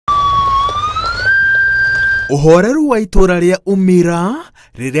Ũhoreru wa itura ria Umira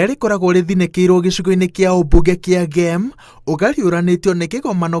riria rikoragwo rithinĩkĩirwo gĩcigo-inĩ kĩa ũmbunge kĩa Gem ũgariũranĩtio nĩ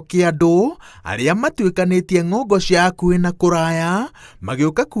kĩgomano kĩa andũ arĩa matuĩkanĩtie ng'ongo cia hakuhĩ na kũraya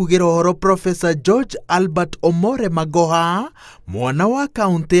magĩũka kuugĩra ũhoro Professor George Albert Omore Magoha, mwana wa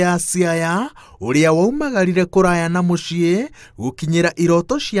kaunti ya Siaya ũrĩa waumagarire kũraya na mũciĩ gũkinyĩra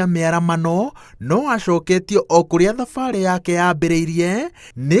iroto cia mĩaramano, no acoketio o kũrĩa thabarĩ yake yambĩrĩirie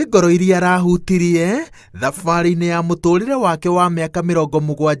nĩ ngoro iria arahutirie thabarĩ-inĩ ya mũtũrĩre wake wa mĩaka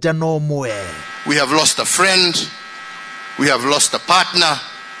 71. We have lost a friend, we have lost a partner,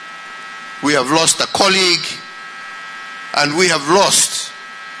 we have lost a colleague, and we have lost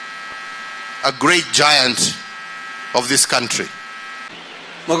a great giant of this country.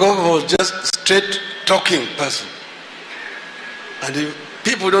 Magoha was just a straight talking person. And if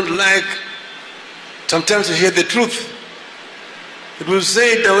people don't like sometimes to hear the truth, it will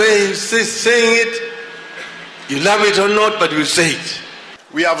say it the way he's saying it. You love it or not, but you say it.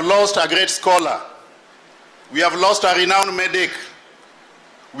 We have lost a great scholar. We have lost a renowned medic.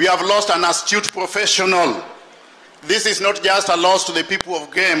 We have lost an astute professional. This is not just a loss to the people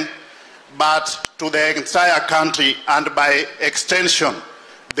of Game, but to the entire country and by extension,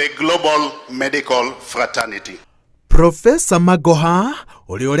 the global medical fraternity. Professor Magoha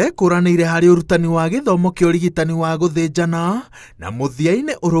ũrĩa ũrekũranĩire harĩ ũrutani wa gĩthomo kĩa ũrigitani wa gũthĩnjana na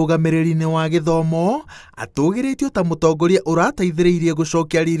mũthia-inĩ ũrũgamĩrĩri-inĩ wa gĩthomo atũgĩrĩtio ta mũtongoria ũrateithĩrĩirie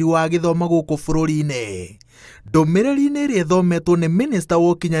gũcokia riri wa gĩthomo gũkũ bũrũri-inĩ. Ndũmĩrĩri-inĩ ĩrĩa ĩthometwo nĩ Minister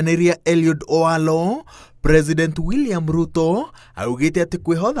wa ũkinyanĩria Eliud Owalo, President William Ruto augĩte atĩ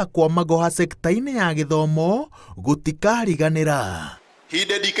kwĩhotha kwa Magoha sekta-inĩ ya gĩthomo gũtikariganĩra. He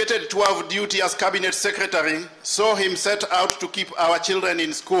dedicated 12 duty as cabinet secretary, saw him set out to keep our children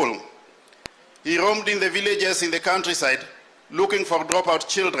in school. He roamed in the villages in the countryside, looking for dropout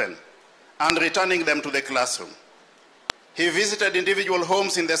children and returning them to the classroom. He visited individual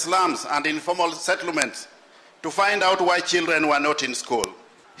homes in the slums and informal settlements to find out why children were not in school.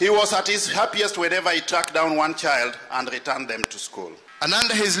 He was at his happiest whenever he tracked down one child and returned them to school. And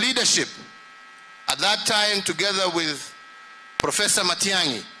under his leadership, at that time, together with Professor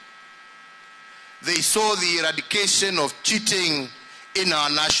Matiang'i, they saw the eradication of cheating in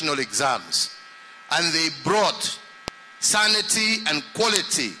our national exams, and they brought sanity and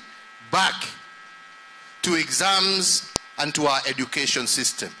quality back to exams and to our education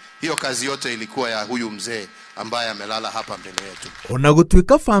system. Hiyo kazi yote ilikuwa ya huyu mzee ambaye amelala hapa mbele yetu. Ona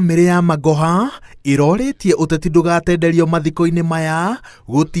gũtuĩka famĩlĩ ya Magoha ĩroretie ũteti ndũgatenderio mathiko-inĩ maya,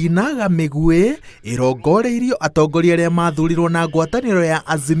 gũtinaga mĩguĩ ĩrongoreirio atongoria arĩa mathurirwo na ngwatanĩro ya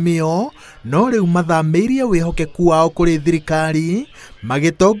Azimio, no rĩu mathamĩirie wĩhokeku wao kũrĩ thirikari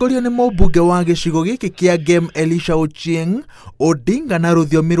magĩtongorio nĩ mũmbunge wa gĩcigo gĩkĩ kĩa Gem Elisha Ochieng Odinga na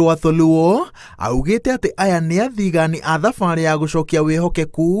rũthiomi rwa Tholuo, augĩte atĩ aya nĩ athigani a thabarĩ ya gũcokia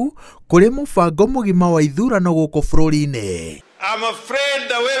wĩhokeku kũrĩ mũbango mũgima wa ithurano gũkũ bũrũri-inĩ. I'm afraid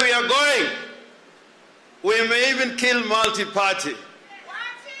the way we are going, we may even kill multi-party.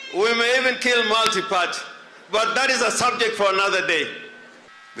 We may even kill multi-party. But that is a subject for another day.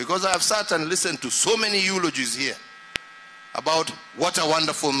 Because I have sat and listened to so many eulogies here about what a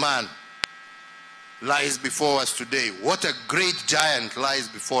wonderful man lies before us today. What a great giant lies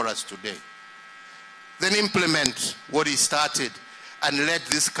before us today. Then implement what he started and let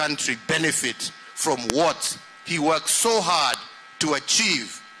this country benefit from what he worked so hard to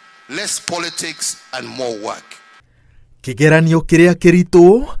achieve. Less politics and more work. Kĩgeranio kĩrĩa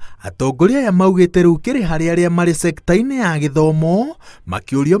kĩritũ atongoria aya maugĩte rĩu kĩrĩ harĩ arĩa marĩ sekta-inĩ ya gĩthomo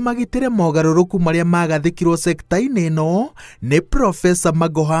makĩũrio magitĩre mogarũrũku marĩa magathĩkirwo sekta-inĩ ĩno nĩ Professor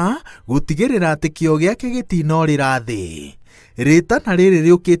Magoha gũtigĩrĩra atĩ kĩo gĩake gĩtinorĩra thĩ. Rĩtana rĩrĩ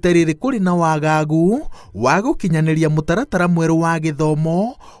rĩũkĩte rĩrĩ kũrĩ na wagagu wa gũkinyanĩria mũtaratara mwerũ wa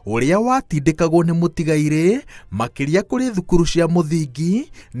gĩthomo ũrĩa watindĩkagwo nĩ mũtigairĩ makĩria kũrĩ thukuru cia mũthingi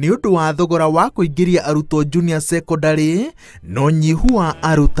nĩ ũndũ wa thogora wa kũingĩria arutwo junior secondary no nyihu wa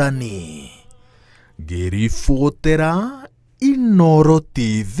arutani. Ngĩribotera Inooro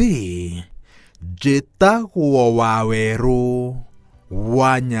TV, njĩtagwo Wawerũ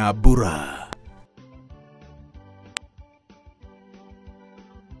wa Nyambura.